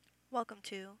Welcome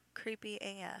to Creepy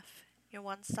AF, your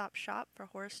one-stop shop for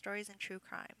horror stories and true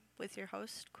crime, with your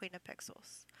host, Queen of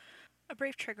Pixels. A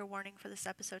brief trigger warning for this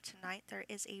episode tonight. There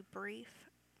is a brief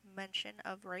mention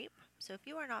of rape, so if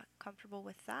you are not comfortable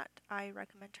with that, I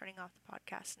recommend turning off the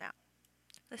podcast now.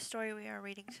 The story we are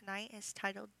reading tonight is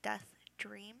titled Death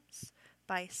Dreams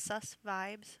by Sus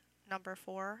Vibes number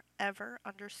 4 ever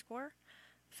underscore,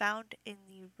 found in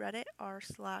the Reddit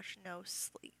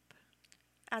r/nosleep.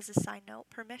 As a side note,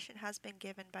 permission has been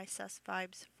given by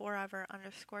susvibes forever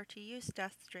underscore to use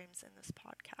death dreams in this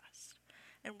podcast.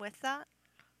 And with that,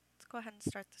 let's go ahead and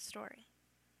start the story.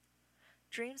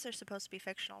 Dreams are supposed to be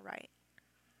fictional, right?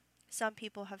 Some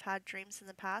people have had dreams in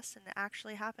the past and it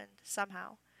actually happened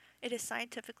somehow. It is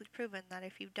scientifically proven that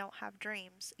if you don't have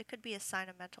dreams, it could be a sign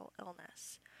of mental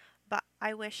illness. But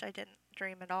I wish I didn't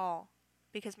dream at all,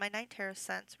 because my night terrors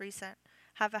since recent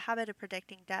have a habit of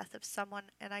predicting death of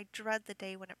someone, and I dread the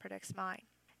day when it predicts mine.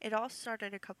 It all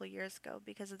started a couple years ago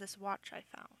because of this watch I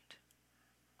found.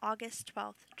 August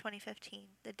 12th,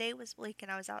 2015. The day was bleak and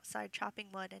I was outside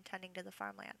chopping wood and tending to the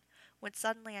farmland, when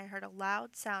suddenly I heard a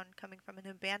loud sound coming from an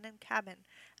abandoned cabin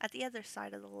at the other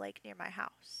side of the lake near my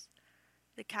house.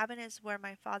 The cabin is where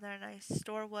my father and I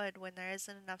store wood when there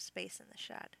isn't enough space in the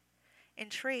shed.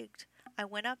 Intrigued, I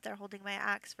went up there holding my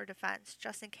axe for defense,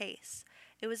 just in case.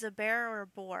 It was a bear or a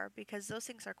boar, because those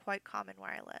things are quite common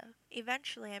where I live.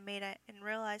 Eventually I made it and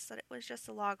realized that it was just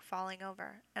a log falling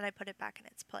over, and I put it back in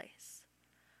its place.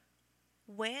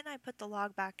 When I put the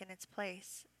log back in its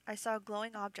place, I saw a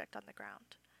glowing object on the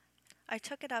ground. I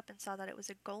took it up and saw that it was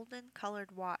a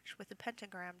golden-colored watch with a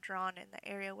pentagram drawn in the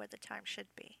area where the time should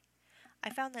be. I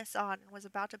found this odd and was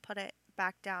about to put it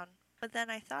back down, but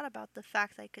then I thought about the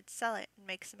fact that I could sell it and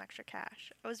make some extra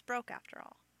cash. I was broke after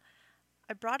all.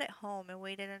 I brought it home and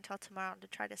waited until tomorrow to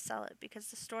try to sell it because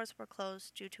the stores were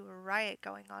closed due to a riot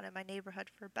going on in my neighborhood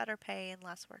for better pay and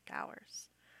less work hours.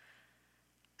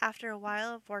 After a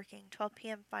while of working, 12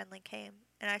 p.m. finally came,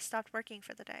 and I stopped working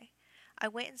for the day. I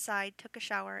went inside, took a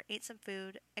shower, ate some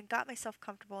food, and got myself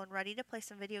comfortable and ready to play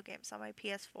some video games on my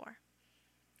PS4.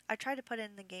 I tried to put it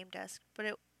in the game disc, but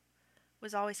it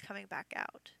was always coming back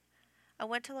out. I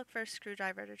went to look for a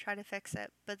screwdriver to try to fix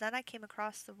it, but then I came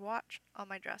across the watch on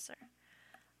my dresser.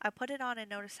 I put it on and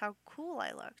noticed how cool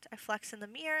I looked. I flexed in the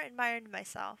mirror, admired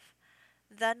myself,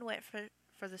 then went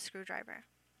for the screwdriver.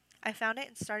 I found it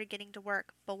and started getting to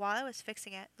work, but while I was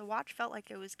fixing it, the watch felt like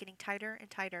it was getting tighter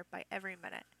and tighter by every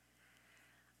minute.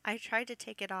 I tried to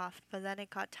take it off, but then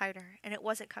it got tighter, and it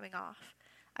wasn't coming off.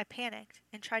 I panicked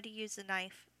and tried to use the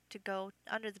knife to go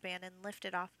under the band and lift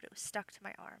it off, but it was stuck to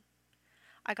my arm.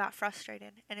 I got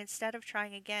frustrated, and instead of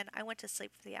trying again, I went to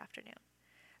sleep for the afternoon.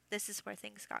 This is where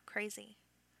things got crazy.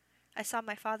 I saw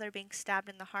my father being stabbed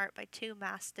in the heart by two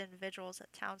masked individuals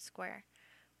at Town Square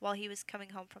while he was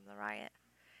coming home from the riot.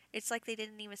 It's like they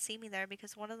didn't even see me there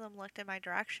because one of them looked in my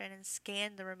direction and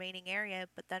scanned the remaining area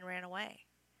but then ran away.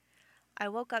 I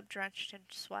woke up drenched in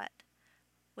sweat,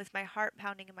 with my heart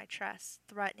pounding in my chest,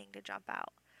 threatening to jump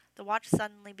out. The watch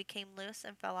suddenly became loose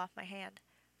and fell off my hand.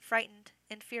 Frightened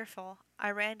and fearful, I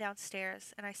ran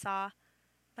downstairs and I saw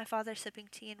my father sipping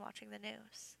tea and watching the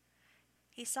news.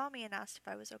 He saw me and asked if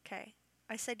I was okay.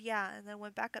 I said yeah and then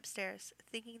went back upstairs,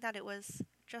 thinking that it was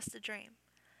just a dream.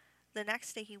 The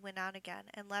next day he went out again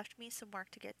and left me some work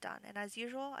to get done, and as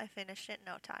usual, I finished it in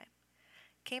no time.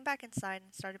 Came back inside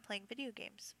and started playing video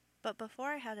games. But before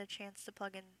I had a chance to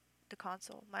plug in the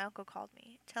console, my uncle called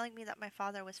me, telling me that my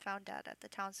father was found dead at the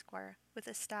town square with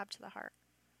a stab to the heart.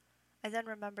 I then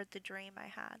remembered the dream I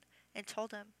had and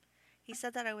told him. He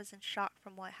said that I was in shock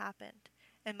from what happened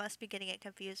and must be getting it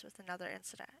confused with another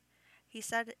incident. He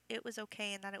said it was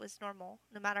okay and that it was normal.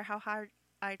 No matter how hard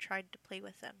I tried to play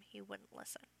with him, he wouldn't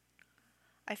listen.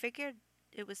 I figured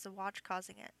it was the watch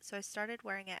causing it, so I started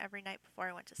wearing it every night before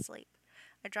I went to sleep.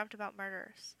 I dreamt about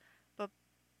murders, but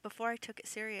before I took it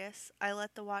serious, I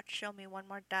let the watch show me one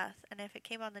more death, and if it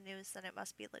came on the news, then it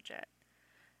must be legit.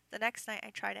 The next night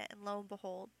I tried it, and lo and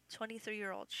behold,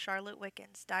 23-year-old Charlotte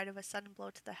Wickens died of a sudden blow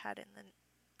to the head in the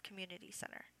community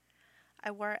center.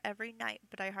 I wore it every night,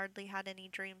 but I hardly had any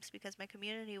dreams because my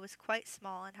community was quite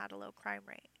small and had a low crime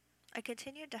rate. I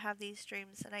continued to have these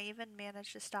dreams, and I even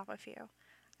managed to stop a few.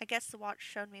 I guess the watch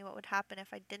showed me what would happen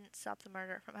if I didn't stop the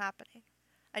murder from happening.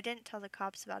 I didn't tell the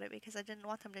cops about it because I didn't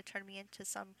want them to turn me into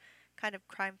some kind of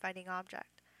crime-fighting object.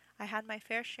 I had my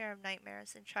fair share of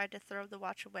nightmares and tried to throw the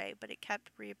watch away, but it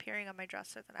kept reappearing on my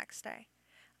dresser the next day.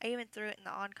 I even threw it in the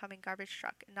oncoming garbage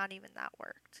truck, and not even that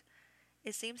worked.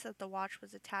 It seems that the watch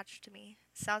was attached to me.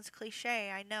 Sounds cliche,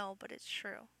 I know, but it's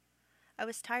true. I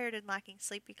was tired and lacking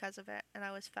sleep because of it, and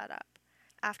I was fed up.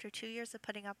 After 2 years of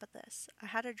putting up with this, I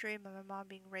had a dream of my mom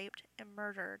being raped and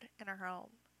murdered in her home.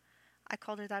 I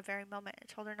called her that very moment and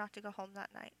told her not to go home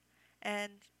that night.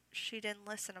 And she didn't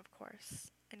listen, of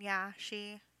course. And yeah,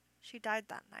 she died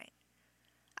that night.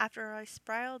 After I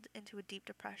spiraled into a deep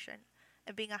depression,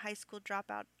 and being a high school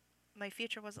dropout, my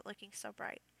future wasn't looking so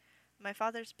bright. My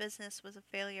father's business was a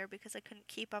failure because I couldn't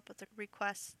keep up with the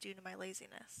requests due to my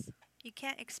laziness. You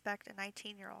can't expect a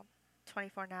 19-year-old,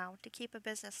 24 now, to keep a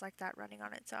business like that running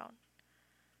on its own.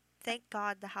 Thank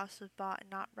God the house was bought and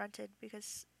not rented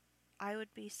because I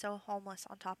would be so homeless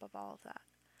on top of all of that.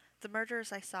 The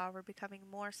murders I saw were becoming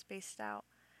more spaced out,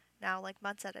 now like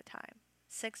months at a time.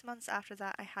 6 months after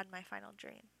that, I had my final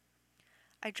dream.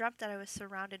 I dreamt that I was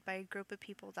surrounded by a group of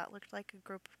people that looked like a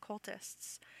group of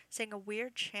cultists, saying a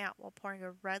weird chant while pouring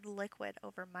a red liquid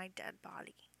over my dead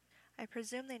body. I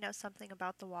presume they know something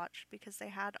about the watch because they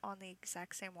had on the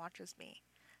exact same watch as me.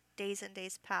 Days and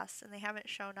days passed and they haven't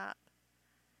shown up,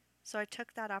 so I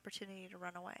took that opportunity to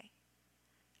run away.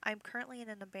 I am currently in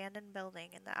an abandoned building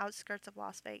in the outskirts of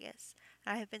Las Vegas,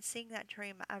 and I have been seeing that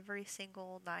dream every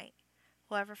single night.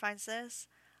 Whoever finds this,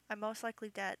 I'm most likely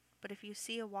dead, but if you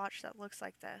see a watch that looks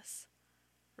like this,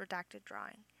 redacted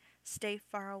drawing, stay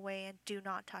far away and do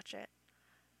not touch it.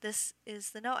 This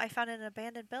is the note I found in an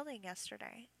abandoned building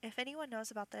yesterday. If anyone knows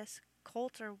about this,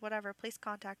 cult or whatever, please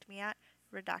contact me at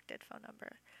redacted phone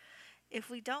number. If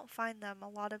we don't find them, a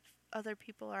lot of other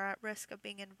people are at risk of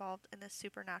being involved in this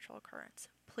supernatural occurrence.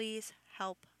 Please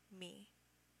help me.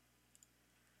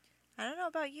 I don't know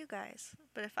about you guys,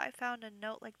 but if I found a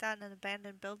note like that in an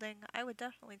abandoned building, I would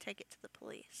definitely take it to the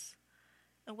police.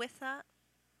 And with that,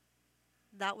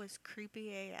 that was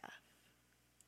creepy AF.